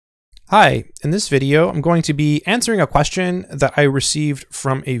Hi, in this video, I'm going to be answering a question that I received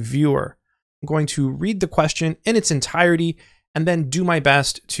from a viewer. I'm going to read the question in its entirety and then do my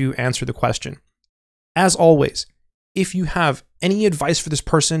best to answer the question. As always, if you have any advice for this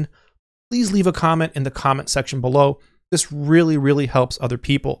person, please leave a comment in the comment section below. This really helps other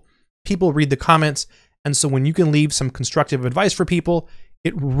people. People read the comments, and so when you can leave some constructive advice for people,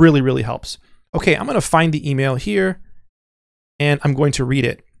 it really helps. Okay, I'm going to find the email here, and I'm going to read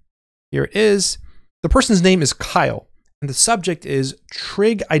it. Here it is. The person's name is Kyle, and the subject is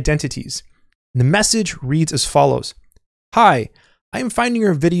Trig Identities. And the message reads as follows. Hi, I am finding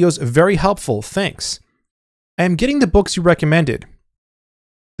your videos very helpful, thanks. I am getting the books you recommended.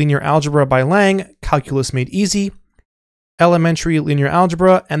 Linear Algebra by Lang, Calculus Made Easy, Elementary Linear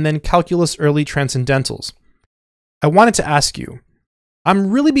Algebra, and then Calculus Early Transcendentals. I wanted to ask you, I'm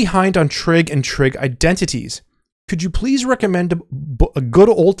really behind on trig and trig identities. Could you please recommend a good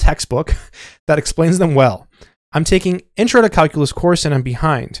old textbook that explains them well? I'm taking Intro to Calculus course and I'm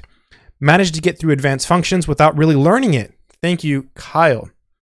behind. Managed to get through advanced functions without really learning it. Thank you, Kyle.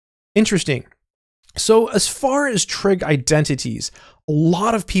 Interesting. So as far as trig identities, a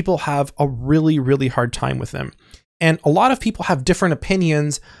lot of people have a really hard time with them. And a lot of people have different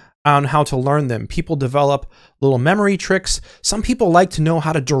opinions on how to learn them. People develop little memory tricks. Some people like to know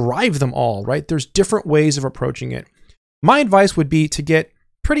how to derive them all, right? There's different ways of approaching it. My advice would be to get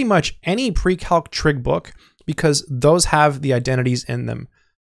pretty much any pre-calc trig book because those have the identities in them.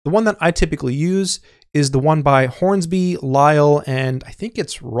 The one that I typically use is the one by Hornsby, Lyle, and I think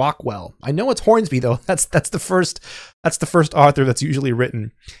it's Rockwell. I know it's Hornsby though. That's the first author that's usually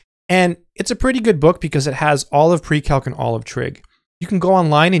written. And it's a pretty good book because it has all of pre-calc and all of trig. You can go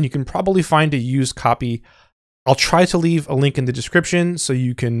online and you can probably find a used copy. I'll try to leave a link in the description so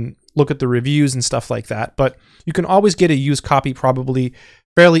you can look at the reviews and stuff like that. But you can always get a used copy probably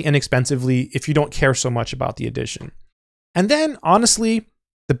fairly inexpensively if you don't care so much about the edition. And then honestly,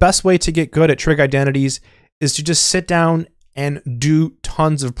 the best way to get good at trig identities is to just sit down and do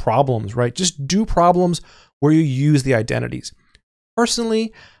tons of problems, right? Just do problems where you use the identities.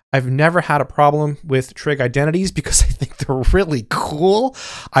 Personally, I've never had a problem with trig identities because I think they're really cool.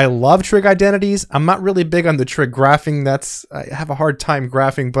 I love trig identities. I'm not really big on the trig graphing. I have a hard time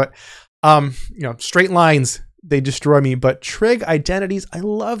graphing, but straight lines, they destroy me. But trig identities, I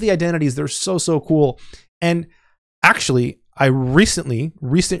love the identities. They're so cool. And actually, I recently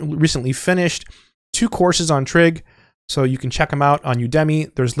finished 2 courses on trig. So you can check them out on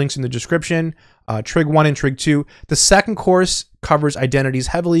Udemy. There's links in the description, Trig 1 and Trig 2. The second course covers identities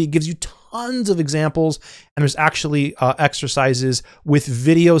heavily. It gives you tons of examples, and there's actually exercises with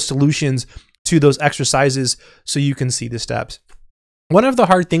video solutions to those exercises so you can see the steps. One of the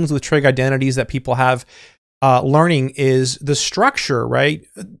hard things with trig identities that people have learning is the structure, right?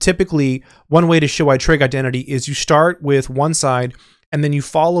 Typically, one way to show a trig identity is you start with one side, and then you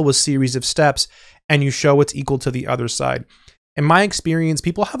follow a series of steps, and you show it's equal to the other side. In my experience,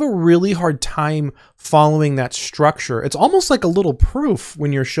 people have a really hard time following that structure. It's almost like a little proof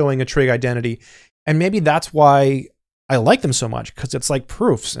when you're showing a trig identity. And maybe that's why I like them so much, because it's like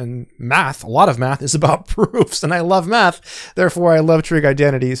proofs. And math, a lot of math is about proofs. And I love math, therefore I love trig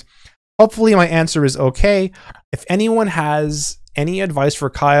identities. Hopefully my answer is okay. If anyone has any advice for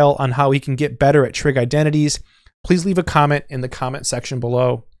Kyle on how he can get better at trig identities, please leave a comment in the comment section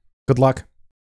below. Good luck.